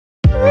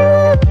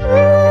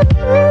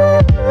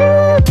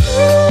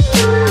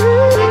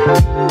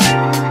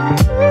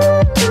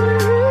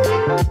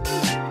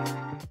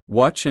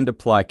Watch and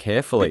apply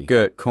carefully.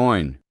 Bitgert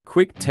coin.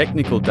 Quick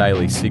technical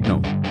daily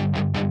signal.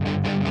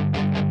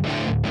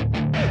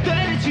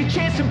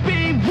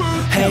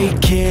 Hey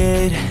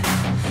kid,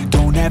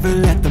 don't ever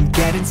let them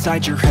get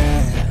inside your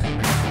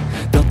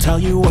head. They'll tell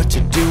you what to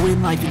do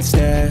in life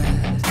instead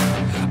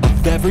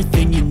of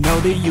everything you know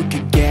that you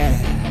could get.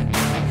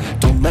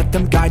 Don't let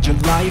them guide your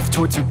life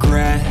towards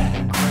regret.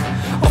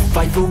 I'll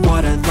fight for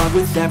what I love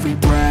with every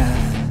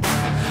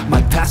breath.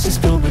 My past is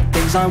filled with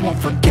things I won't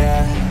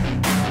forget.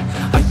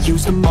 I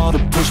use them all to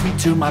push me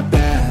to my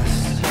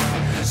best.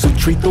 So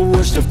treat the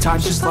worst of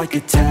times just like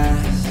a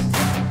test.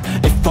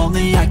 If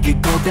only I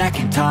could go back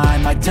in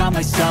time, I'd tell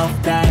myself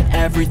that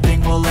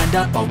everything will end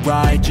up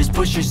alright. Just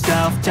push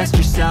yourself, test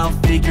yourself,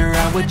 figure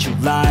out what you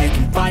like,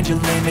 and find your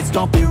limits,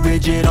 don't be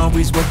rigid,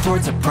 always work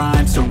towards a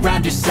prime.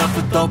 Surround yourself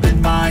with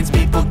open minds,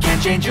 people can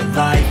change your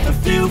life. A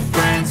few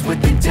friends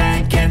with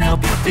intent can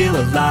help you feel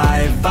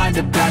alive. Find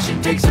a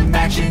passion, take some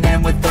action,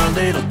 and with a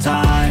little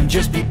time,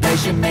 just be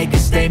patient, make a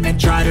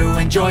statement, try to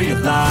enjoy your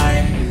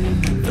life.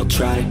 They'll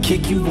try to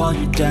kick you while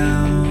you're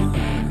down.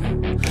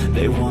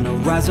 They wanna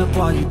rise up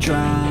while you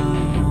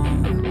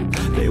drown.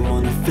 They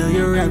wanna fill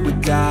your head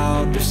with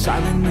doubt. They're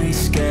silently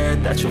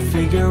scared that you'll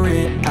figure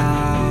it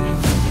out.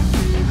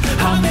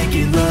 I'll make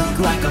it look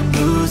like I'm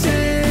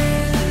losing,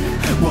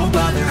 won't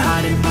bother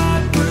hiding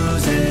my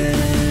bruises.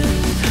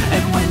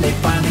 And when they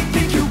finally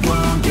think you're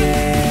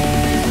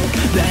wounded,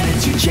 then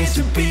it's your chance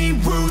to be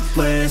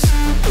ruthless.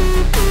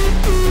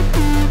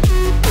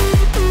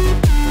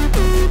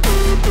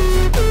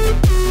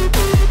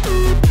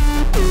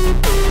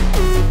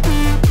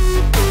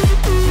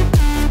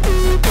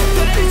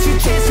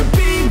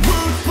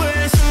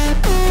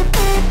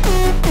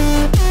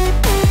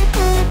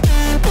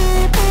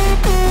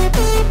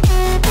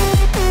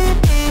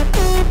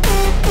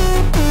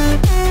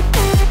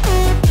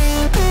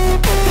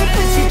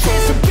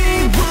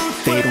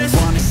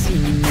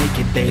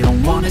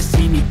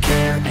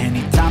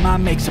 I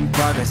make some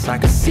progress, I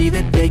can see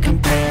that they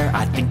compare.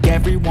 I think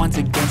everyone's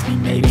against me,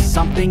 maybe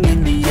something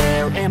in the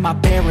air. Am I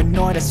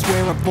paranoid? I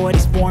swear a void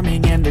is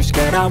forming and they're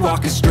scared. I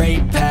walk a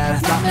straight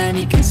path, not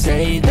many can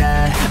say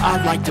that.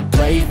 I like to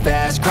play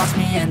fast, cross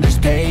me and there's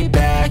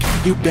payback.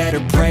 You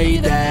better pray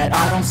that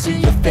I don't see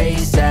your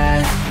face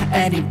at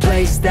any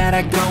place that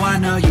I go. I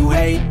know you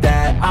hate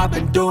that. I've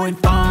been doing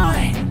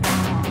fine,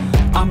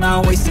 I'm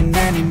not wasting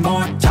any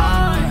more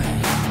time.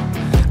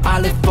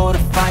 I live for the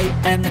fight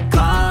and the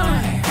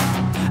climb,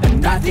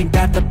 and I think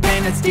that the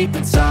pain that's deep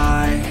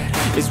inside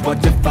is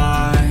what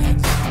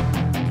defines.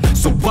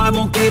 So I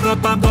won't give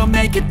up, I'm gonna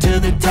make it to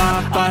the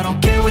top. I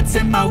don't care what's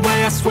in my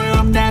way, I swear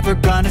I'm never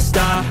gonna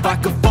stop. I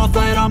could fall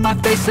flat on my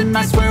face and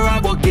I swear I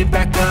will get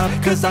back up,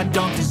 cause I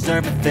don't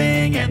deserve a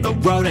thing and the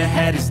road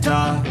ahead is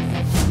tough.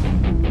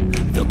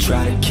 They'll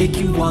try to kick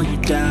you while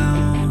you're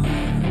down.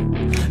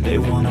 They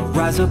wanna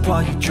rise up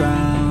while you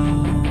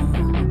drown.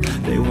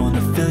 They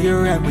wanna fill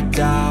your head with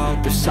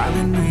doubt. They're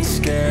silently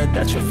scared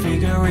that you'll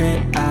figure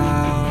it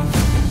out.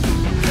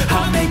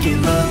 I'll make it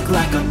look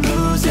like I'm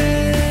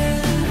losing,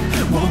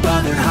 won't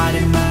bother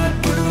hiding my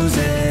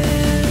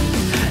bruises.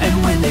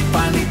 And when they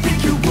finally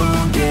think you're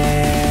wounded,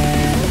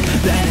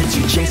 then it's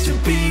your chance to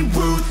be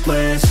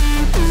ruthless.